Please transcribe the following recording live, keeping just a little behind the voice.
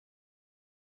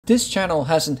This channel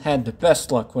hasn't had the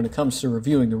best luck when it comes to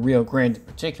reviewing the Rio Grande in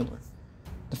particular.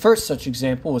 The first such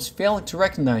example was failing to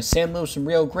recognize San Luis and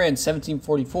Rio Grande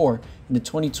 1744 in the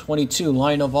 2022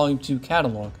 Lionel Volume 2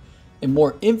 catalog, and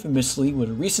more infamously with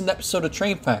a recent episode of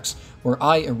Train Facts where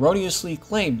I erroneously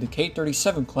claimed the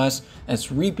K-37 class as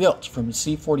rebuilt from the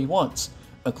C-41s,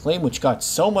 a claim which got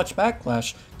so much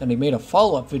backlash that I made a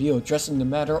follow-up video addressing the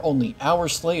matter only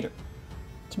hours later.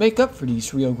 To make up for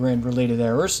these Rio Grande related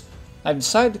errors, I've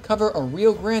decided to cover a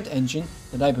Rio Grande engine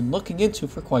that I've been looking into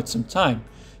for quite some time,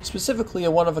 specifically a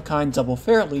one-of-a-kind double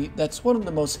Fairlie that's one of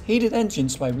the most hated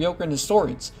engines by Rio Grande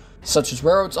historians, such as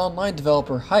Railroads Online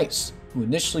developer Heist, who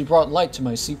initially brought light to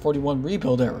my C-41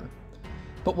 rebuild error.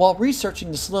 But while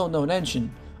researching this little-known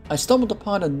engine, I stumbled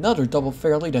upon another double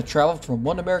Fairlie that traveled from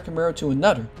one American railroad to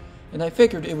another, and I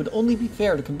figured it would only be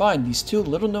fair to combine these two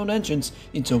little-known engines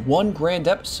into one grand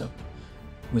episode.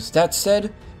 With that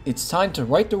said, it's time to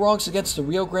right the wrongs against the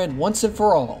Rio Grande once and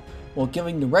for all, while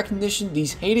giving the recognition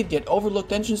these hated yet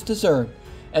overlooked engines deserve,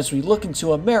 as we look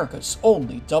into America's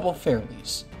only double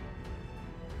Fairlies.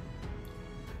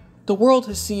 The world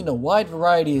has seen a wide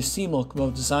variety of steam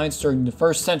locomotive designs during the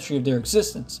first century of their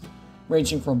existence,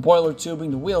 ranging from boiler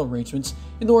tubing to wheel arrangements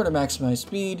in order to maximize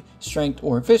speed, strength,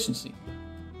 or efficiency.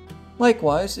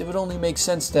 Likewise, it would only make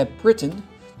sense that Britain,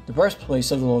 the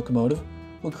birthplace of the locomotive,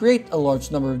 would create a large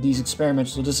number of these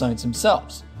experimental designs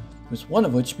themselves, with one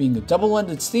of which being a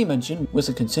double-ended steam engine with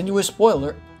a continuous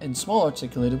boiler and small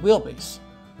articulated wheelbase.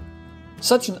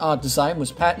 Such an odd design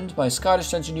was patented by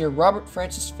Scottish engineer Robert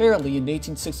Francis Fairlie in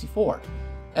 1864,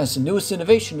 as the newest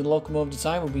innovation in locomotive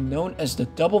design would be known as the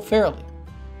double Fairlie.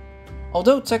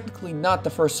 Although technically not the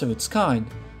first of its kind,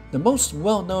 the most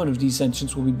well-known of these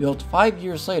engines will be built 5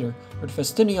 years later for the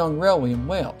Festiniog Railway in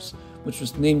Wales, which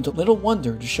was named Little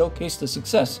Wonder to showcase the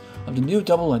success of the new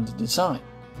double-ended design.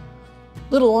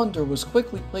 Little Wonder was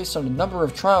quickly placed on a number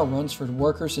of trial runs for the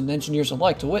workers and engineers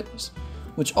alike to witness,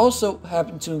 which also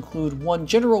happened to include one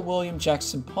General William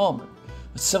Jackson Palmer,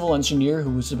 a civil engineer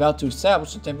who was about to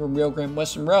establish the Denver Rio Grande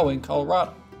Western Railway in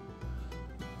Colorado.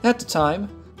 At the time,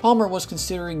 Palmer was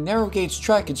considering narrow-gauge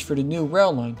trackage for the new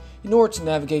rail line in order to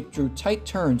navigate through tight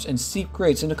turns and steep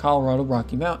grades in the Colorado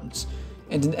Rocky Mountains,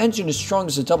 and an engine as strong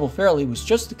as a double Fairlie was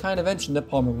just the kind of engine that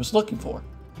Palmer was looking for.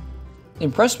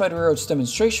 Impressed by the railroad's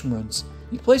demonstration runs,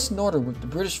 he placed an order with the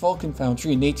British Vulcan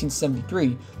Foundry in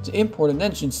 1873 to import an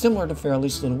engine similar to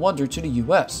Fairlie's Little Wonder to the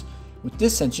US, with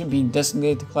this engine being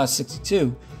designated the Class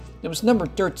 62, that was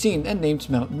numbered 13 and named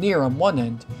Monutaineer on one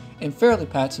end, and Fairlie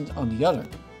patent on the other.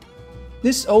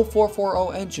 This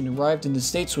 0440 engine arrived in the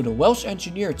States with a Welsh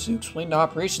engineer to explain the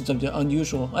operations of the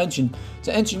unusual engine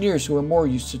to engineers who were more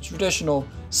used to traditional,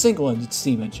 single-ended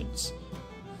steam engines.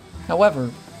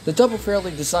 However, the double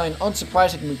Fairlie design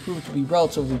unsurprisingly proved to be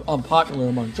relatively unpopular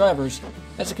among drivers,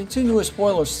 as a continuous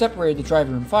boiler separated the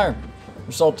driver and fireman,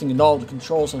 resulting in all the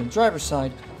controls on the driver's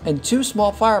side and two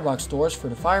small firebox doors for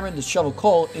the fireman to shovel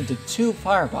coal into two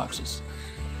fireboxes.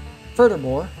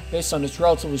 Furthermore, based on its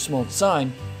relatively small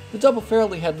design, the double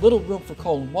Fairlie had little room for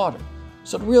coal and water,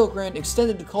 so the Rio Grande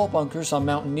extended the coal bunkers on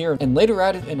Monutaineer and later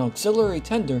added an auxiliary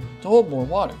tender to hold more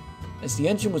water, as the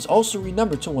engine was also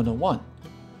renumbered to 101.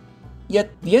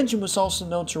 Yet, the engine was also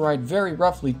known to ride very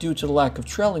roughly due to the lack of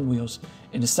trailing wheels,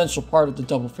 an essential part of the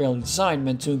double Fairlie design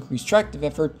meant to increase tractive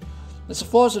effort, as the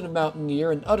flaws of the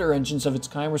Monutaineer and other engines of its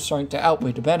kind were starting to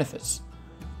outweigh the benefits.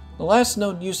 The last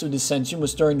known use of this engine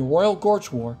was during the Royal Gorge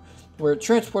War, where it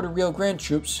transported Rio Grande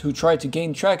troops who tried to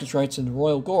gain trackage rights in the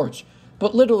Royal Gorge,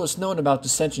 but little is known about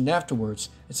this engine afterwards,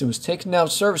 as it was taken out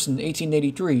of service in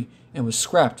 1883 and was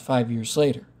scrapped 5 years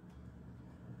later.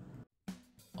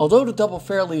 Although the double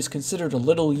Fairlie is considered a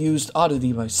little-used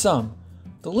oddity by some,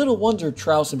 the Little Wonder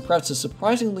trials impressed a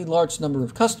surprisingly large number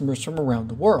of customers from around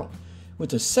the world,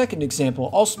 with a second example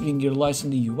also being utilized in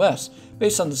the US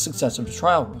based on the success of the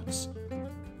trial runs.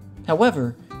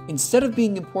 However, instead of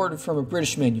being imported from a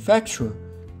British manufacturer,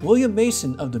 William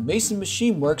Mason of the Mason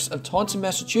Machine Works of Taunton,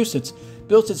 Massachusetts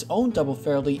built his own double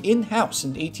Fairlie in-house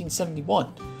in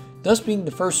 1871, thus being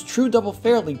the first true double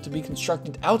Fairlie to be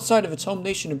constructed outside of its home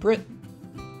nation of Britain.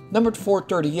 Numbered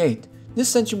 438,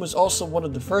 this engine was also one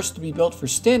of the first to be built for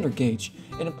standard gauge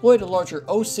and employed a larger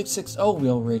 0660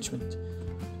 wheel arrangement.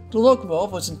 The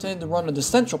locomotive was intended to run on the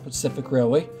Central Pacific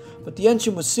Railway, but the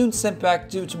engine was soon sent back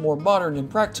due to more modern and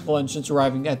practical engines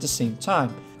arriving at the same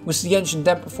time, with the engine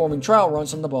then performing trial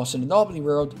runs on the Boston and Albany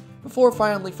Railroad before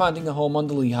finally finding a home on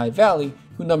the Lehigh Valley,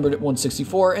 who numbered it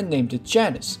 164 and named it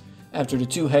Janus, after the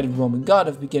two-headed Roman god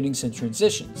of beginnings and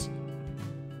transitions.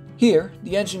 Here,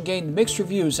 the engine gained mixed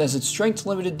reviews as its strength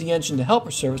limited the engine to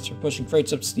helper service for pushing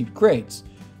freights up steep grades.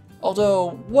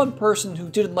 although one person who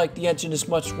didn't like the engine as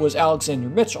much was Alexander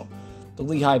Mitchell, the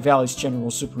Lehigh Valley's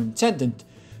general superintendent,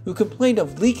 who complained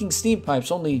of leaking steam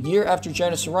pipes only a year after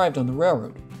Janus arrived on the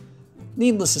railroad.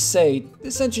 Needless to say,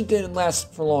 this engine didn't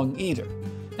last for long either,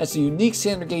 as the unique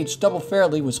standard gauge double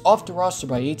Fairlie was off the roster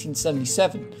by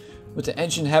 1877, with the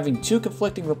engine having two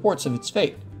conflicting reports of its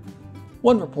fate.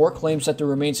 One report claims that the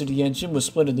remains of the engine was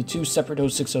split into two separate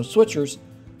 060 switchers,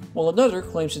 while another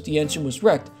claims that the engine was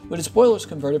wrecked with its boilers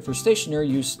converted for stationary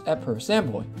use at Perth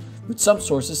Amboy, with some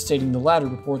sources stating the latter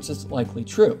reports as likely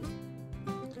true.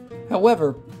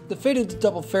 However, the fate of the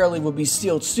double Fairlie would be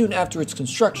sealed soon after its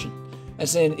construction,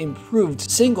 as an improved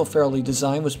single Fairlie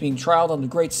design was being trialed on the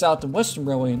Great South and Western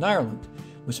Railway in Ireland,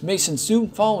 with Mason soon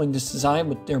following this design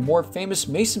with their more famous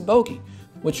Mason bogie,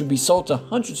 which would be sold to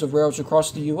hundreds of rails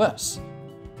across the US.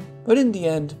 But in the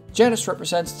end, Janus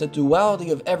represents the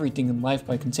duality of everything in life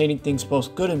by containing things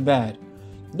both good and bad.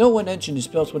 No one engine is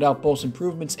built without both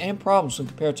improvements and problems when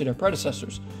compared to their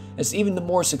predecessors, as even the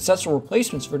more successful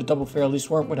replacements for the double Fairlies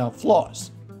weren't without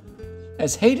flaws.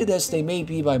 As hated as they may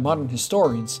be by modern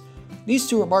historians, these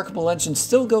two remarkable engines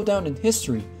still go down in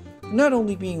history, not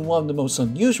only being one of the most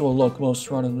unusual locomotives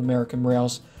to run on American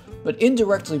rails, but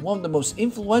indirectly one of the most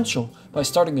influential by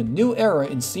starting a new era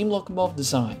in steam locomotive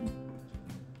design.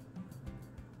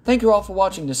 Thank you all for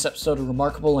watching this episode of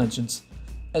Remarkable Engines.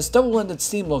 As double-ended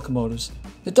steam locomotives,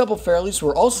 the double Fairlies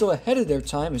were also ahead of their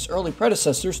time as early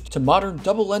predecessors to modern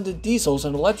double-ended diesels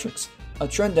and electrics, a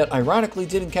trend that ironically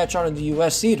didn't catch on in the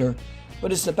US either,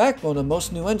 but is the backbone of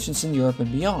most new engines in Europe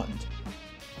and beyond.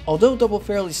 Although double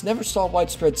Fairlies never saw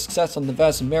widespread success on the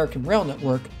vast American rail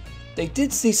network, they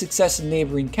did see success in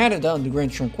neighboring Canada on the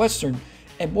Grand Trunk Western,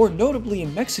 and more notably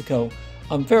in Mexico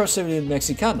on Ferrocarril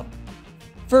Mexicano.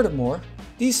 Furthermore,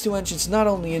 these two engines not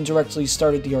only indirectly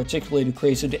started the articulated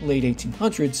craze of the late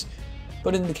 1800s,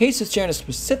 but in the case of Janus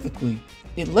specifically,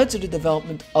 it led to the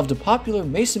development of the popular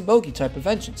Mason bogie type of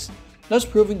engines, thus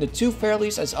proving the two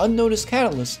Fairlies as unnoticed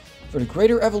catalysts for the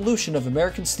greater evolution of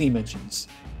American steam engines.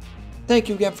 Thank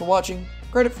you again for watching.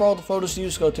 Credit for all the photos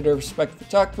used go to their respective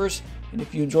photographers, and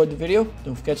if you enjoyed the video,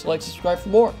 don't forget to like and subscribe for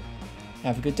more.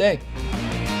 Have a good day.